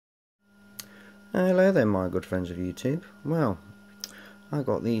Hello there, my good friends of YouTube. Well, I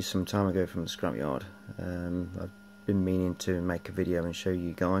got these some time ago from the scrapyard. I've been meaning to make a video and show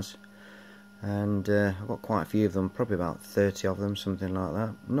you guys, and I've got quite a few of them, probably about 30 of them, something like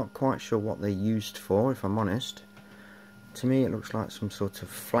that. I'm not quite sure what they're used for, if I'm honest. To me it looks like some sort of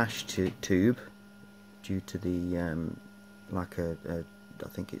flash tube, due to the I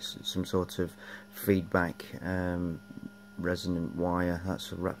think it's some sort of feedback resonant wire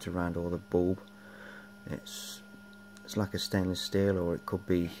that's wrapped around all the bulb. It's like a stainless steel, or it could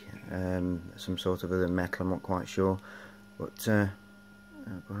be some sort of other metal, I'm not quite sure, but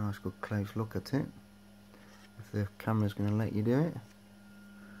I've got a nice good close look at it, if the camera's going to let you do it.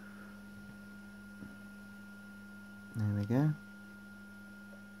 There we go.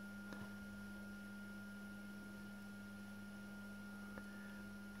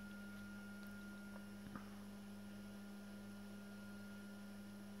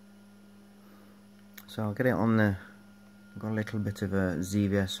 So I'll get it on the, I've got a little bit of a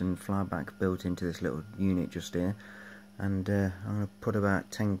ZVS and flyback built into this little unit just here, and I'm going to put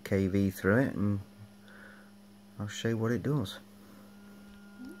about 10 kV through it and I'll show you what it does.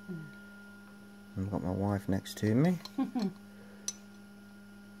 I've got my wife next to me. I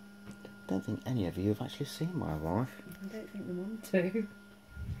don't think any of you have actually seen my wife. I don't think they want to.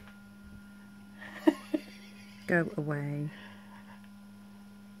 Go away.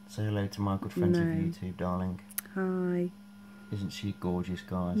 Say hello to my good friends of YouTube, darling. Hi. Isn't she gorgeous,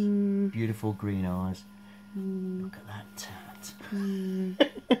 guys? Beautiful green eyes. Look at that tat.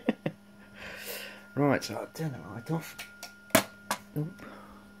 Right, so I'll turn the light off. Oop.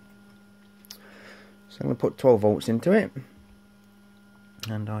 So I'm going to put 12 volts into it,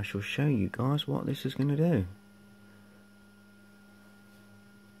 and I shall show you guys what this is going to do.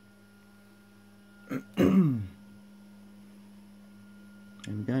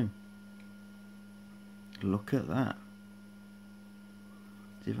 There we go. Look at that.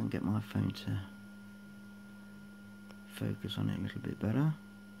 See if I can get my phone to focus on it a little bit better.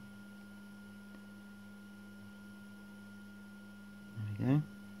 There we go.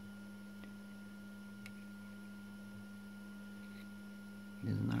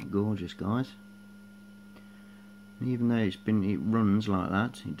 Isn't that gorgeous, guys? And even though it runs like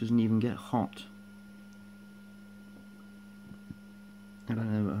that, it doesn't even get hot. I don't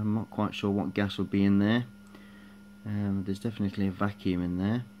know, I'm not quite sure what gas would be in there. There's definitely a vacuum in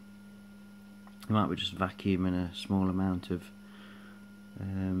there. It might be just vacuum and a small amount of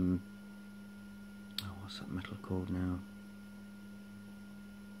what's that metal called now?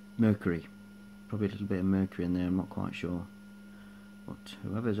 Mercury. Probably a little bit of mercury in there, I'm not quite sure. But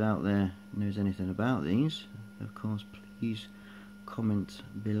whoever's out there knows anything about these, of course, please comment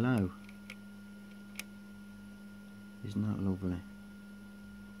below. Isn't that lovely?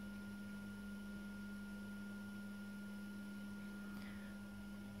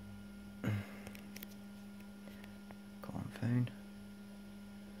 Phone.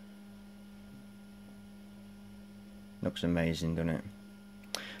 Looks amazing, doesn't it?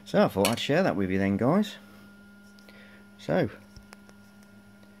 So I thought I'd share that with you then, guys. So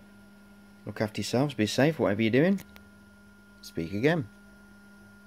look after yourselves, be safe, whatever you're doing. Speak again.